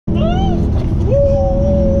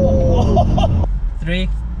3,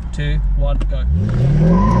 2, 1, go.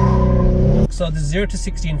 So the 0 to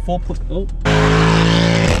 60 in 4.0.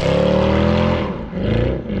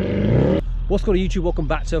 What's going on YouTube? Welcome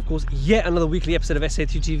back to, of course, yet another weekly episode of Sa3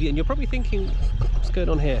 Tv, and you're probably thinking, what's going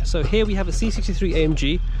on here? So here we have a C63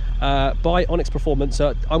 AMG by Onyxperformance.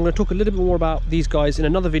 I'm going to talk a little bit more about these guys in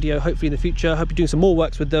another video, hopefully in the future. Hope you're doing some more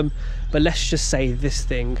works with them, but let's just say this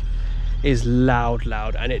thing is loud,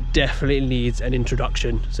 and it definitely needs an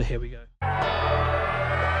introduction. So here we go.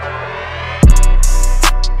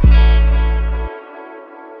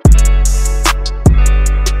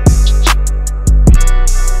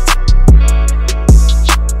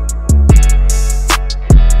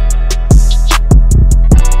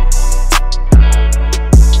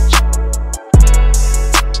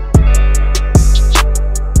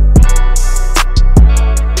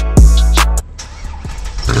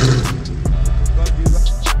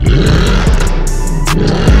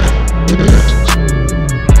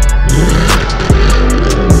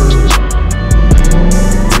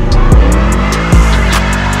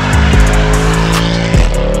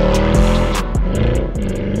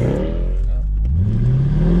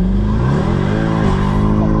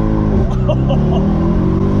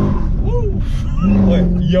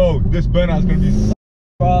 Yo, this burnout's gonna be sick.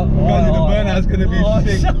 The burnout's gonna be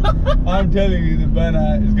sick. I'm telling you, the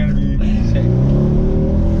burnout is gonna be sick.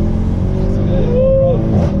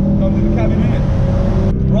 Come to the cabin, innit?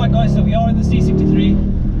 Right guys, so we are in the C63.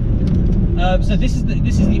 So this is the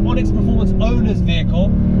Onyxperformance owner's vehicle.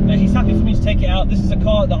 He's happy for me to take it out. This is a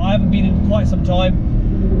car that I haven't been in quite some time.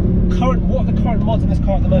 What are the current mods in this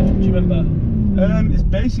car at the moment? Do you remember? It's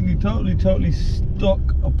basically totally stock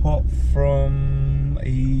apart from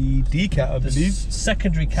a decat, I believe.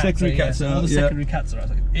 Secondary cats. Secondary cats. All the secondary cats are.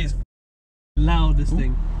 It's loud, this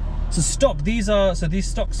thing. So stock. These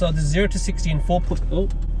stocks are the 0 to 60 in 4.0.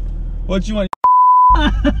 What do you want?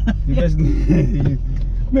 You best. Man,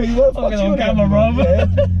 you want to fuck on camera, bro. Yeah?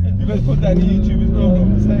 You better put that on YouTube as well.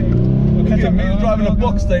 I'm saying. Look at me driving a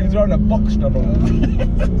box there. He's driving a box now, bro.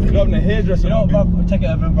 He's driving a hairdresser. You know what, bro? Take it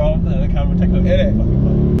over, bro. Put it on the camera. Take over. Hit it.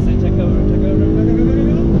 Say take over.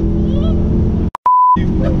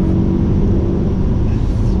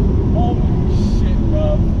 Oh shit, bro.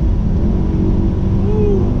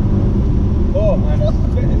 Oh man,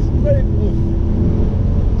 it's very cool.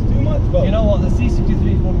 It's too much, bro. You know what? The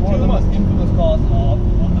C63 is one of the most infamous cars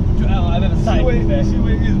I've ever seen. You see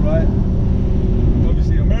where it is, right?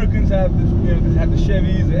 Obviously, Americans have this, they have the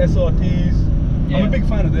Chevys, the SRTs. Yeah. I'm a big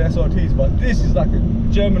fan of the SRTs, but this is like a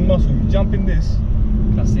German muscle. You jump in this.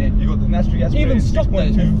 That's it. You got the naturally aspirated. Even stock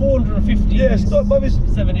though, 450. Yeah, stock, but it's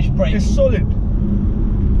 7-ish brakes. It's solid.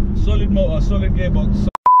 Solid motor, solid gearbox.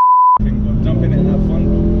 Thing, bro. Jump in it and have fun,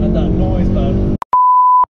 bro. And that noise, man.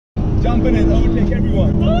 Jump in it and overtake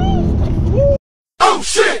everyone. Woo. Oh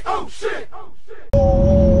shit! Oh shit! Oh shit! Oh.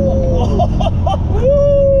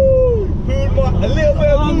 A little bit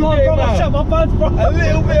of poo came out. Shut my pants, bro. A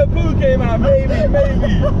little bit of poo came out. Maybe.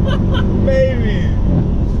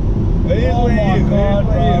 It is what it is.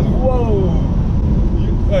 Whoa!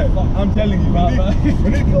 I'm telling you,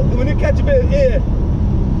 when you catch a bit of air,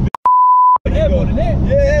 airborne, isn't it?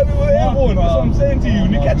 Yeah, we were airborne. That's what I'm saying to you.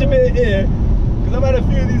 When you catch a bit of air, because I've had a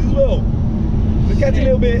few of these as well. When you catch a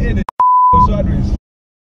little bit of air, the goes sideways.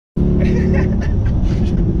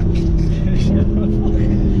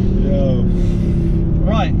 Yo.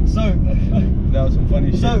 Right, so that was some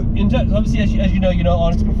funny shit. So in terms, obviously, as you know,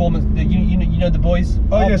 Onyxperformance, you know the boys.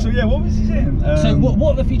 Oh yeah. So yeah, what was he saying? So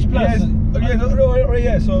what are the future plans?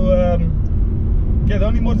 Yeah, the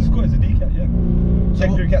only mod it's got is the decat. Yeah.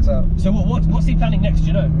 Secondary cats out. So what's he planning next? Do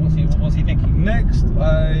you know? What's he thinking? Next,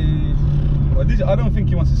 I don't think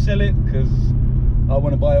he wants to sell it because I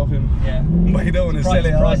want to buy off him. Yeah. But he don't want to sell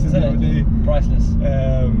it. Priceless, isn't it? Priceless.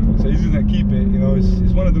 So he's just gonna keep it. You know,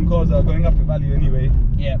 it's one of them cars that are going up in value anyway.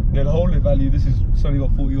 Yeah. They'll hold the value. This is it's only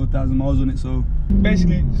got 40,000 miles on it. So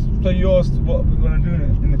basically, so you asked what we're gonna do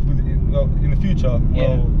in the future.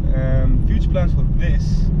 Yeah. Well, future plans for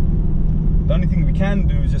this. The only thing we can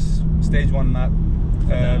do is just stage 1 map.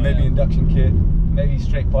 Maybe induction kit, maybe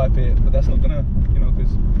straight pipe it, but that's not gonna,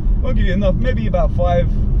 because it won't give you enough. Maybe about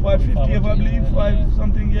 550, if I believe,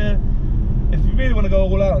 something. Yeah. If you really want to go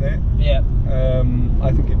all out on it, yeah.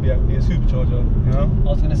 I think it'd be a supercharger. I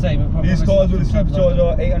was gonna say these cars with a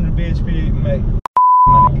supercharger, 800 bhp, mate.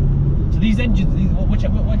 So these engines, which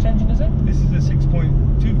engine is it? This is a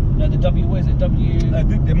 6.2. No, the W. What is it? W.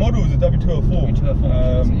 The model is a W204.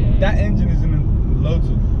 W204. That engine is in loads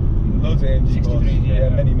of AMG cars. Yeah,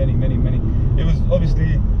 many. It was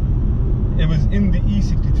obviously in the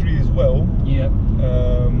E63 as well. Yeah.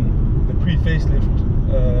 The pre-facelift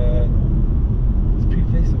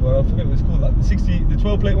well, I forget what it's called, like the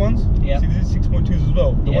 12 plate ones. Yeah. See, these 6.2s as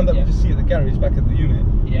well. The one that we just see at the garage back at the unit.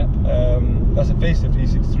 Yeah. That's a facelift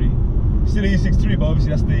E63. Still a E63, but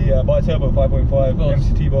obviously that's the bi-turbo 5.5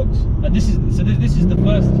 MCT box. And this is the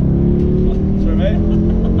first. Sorry, mate.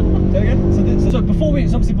 Say it again. So before we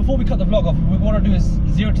cut the vlog off, what we want to do is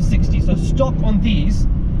 0 to 60. So stock on these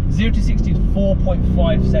 0 to 60 is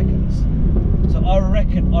 4.5 seconds. So I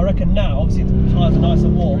reckon now, obviously the tyres are nice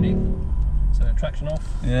and warm. Ready? So traction off.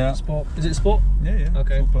 Yeah. Sport. Is it sport? Yeah, yeah.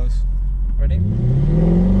 Okay. Full plus. Ready?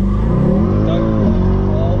 Go.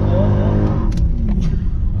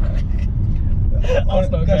 I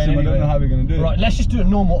don't know how we're going to do it. Right, let's just do it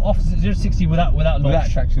normal, off 0 to 60 without launch. Without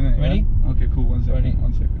traction, innit? Ready? Yeah? Okay, cool. 1 second. Ready?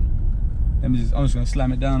 1 second. I'm just going to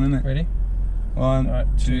slam it down, innit? Ready? 1, Alright,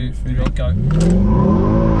 2, 3, go.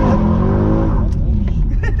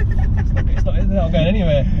 It's not going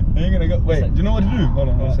anywhere. Are you going to go? Wait, do you know what to do? Hold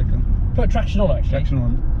on 1 second. Put traction on, actually. Traction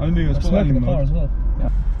on. I'm doing a sport smoking the mode. car as well. Yeah.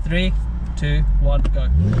 3, 2, 1, go.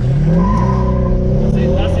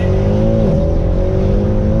 That's it.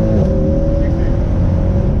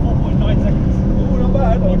 4.9 seconds. Oh, not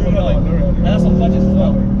bad. I'll do another one. And that's on budgets as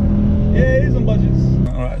well. Yeah, it is on budgets.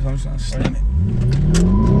 Alright, so I'm just going to slam it.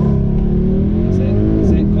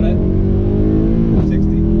 That's it, got it.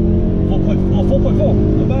 60. 4.4.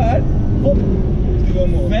 Not bad. 4. Let's do one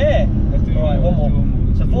more. Fair. Let's do Alright, one more.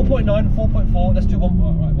 So 4.9, 4.4. Let's do one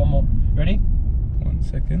more. Alright, one more. Ready? 1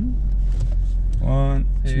 second. 1,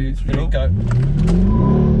 2, 3, go.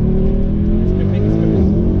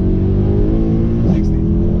 60.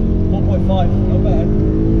 4.5. Not bad.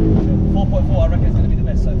 4.4, I reckon it's going to be the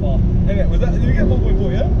best so far. Anyway, did you get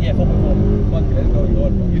 4.4, yeah? Yeah, 4.4. Fuck it, let's go.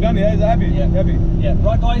 You done it? Is it happy? Yeah. Happy? Yeah.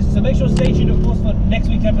 Right, guys, so make sure to stay tuned, of course, for next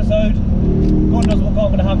week's episode. God knows what car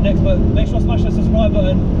I'm going to have next, but make sure to smash the subscribe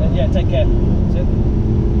button, and yeah, take care.